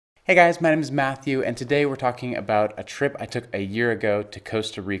Hey guys, my name is Matthew, and today we're talking about a trip I took a year ago to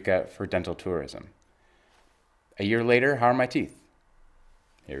Costa Rica for dental tourism. A year later, how are my teeth?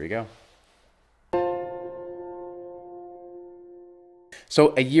 Here we go.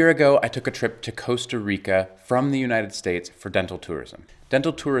 So a year ago, I took a trip to Costa Rica from the United States for dental tourism.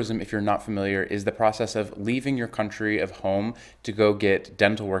 Dental tourism, if you're not familiar, is the process of leaving your country of home to go get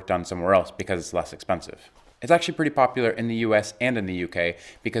dental work done somewhere else because it's less expensive. It's actually pretty popular in the US and in the UK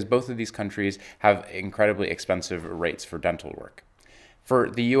because both of these countries have incredibly expensive rates for dental work.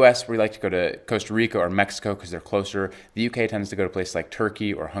 For the US, we like to go to Costa Rica or Mexico because they're closer. The UK tends to go to places like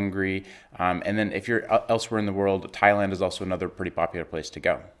Turkey or Hungary. And then if you're elsewhere in the world, Thailand is also another pretty popular place to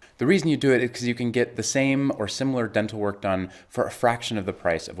go. The reason you do it is because you can get the same or similar dental work done for a fraction of the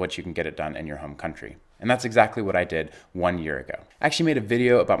price of what you can get it done in your home country. And that's exactly what I did 1 year ago. I actually made a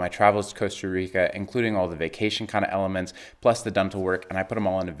video about my travels to Costa Rica, including all the vacation kind of elements, plus the dental work, and I put them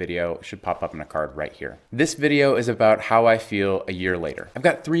all in a video. It should pop up in a card right here. This video is about how I feel a year later. I've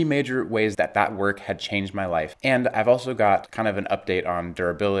got 3 major ways that work had changed my life, and I've also got kind of an update on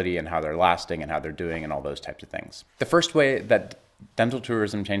durability and how they're lasting and how they're doing and all those types of things. The first way that dental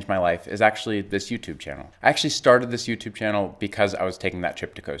tourism changed my life is actually this YouTube channel. I actually started this YouTube channel because I was taking that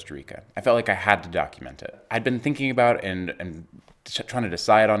trip to Costa Rica. I felt like I had to document it. I'd been thinking about and trying to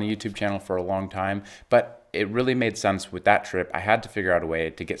decide on a YouTube channel for a long time, but it really made sense with that trip. I had to figure out a way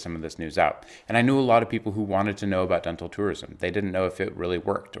to get some of this news out. And I knew a lot of people who wanted to know about dental tourism. They didn't know if it really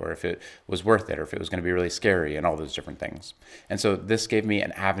worked or if it was worth it or if it was going to be really scary and all those different things. And so this gave me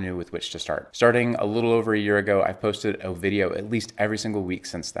an avenue with which to start. Starting a little over a year ago, I've posted a video at least every single week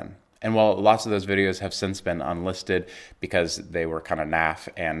since then. And while lots of those videos have since been unlisted because they were kind of naff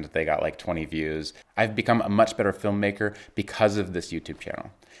and they got like 20 views, I've become a much better filmmaker because of this YouTube channel.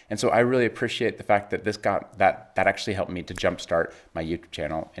 And so I really appreciate the fact that that actually helped me to jumpstart my YouTube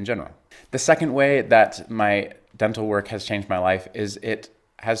channel in general. The second way that my dental work has changed my life is it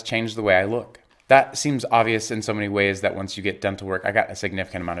has changed the way I look. That seems obvious in so many ways that once you get dental work, I got a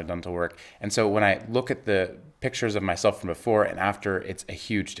significant amount of dental work. And so when I look at the pictures of myself from before and after, it's a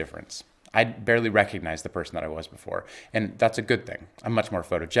huge difference. I barely recognize the person that I was before. And that's a good thing. I'm much more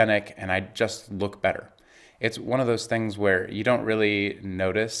photogenic and I just look better. It's one of those things where you don't really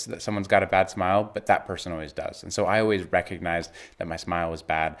notice that someone's got a bad smile, but that person always does. And so I always recognized that my smile was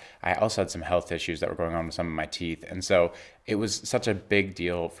bad. I also had some health issues that were going on with some of my teeth. And so it was such a big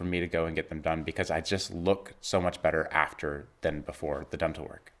deal for me to go and get them done because I just look so much better after than before the dental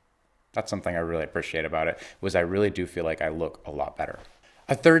work. That's something I really appreciate about it, was I really do feel like I look a lot better.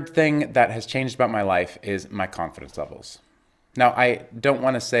 A third thing that has changed about my life is my confidence levels. Now, I don't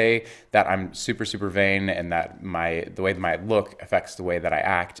want to say that I'm super vain and that the way that I look affects the way that I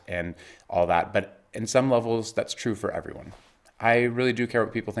act and all that, but in some levels, that's true for everyone. I really do care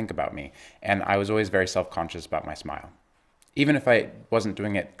what people think about me, and I was always very self-conscious about my smile. Even if I wasn't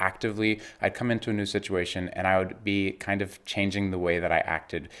doing it actively, I'd come into a new situation and I would be kind of changing the way that I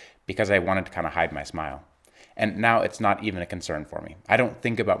acted because I wanted to kind of hide my smile. And now it's not even a concern for me. I don't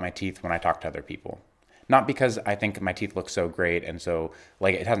think about my teeth when I talk to other people. Not because I think my teeth look so great and so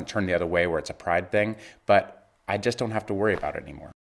like it hasn't turned the other way where it's a pride thing, but I just don't have to worry about it anymore.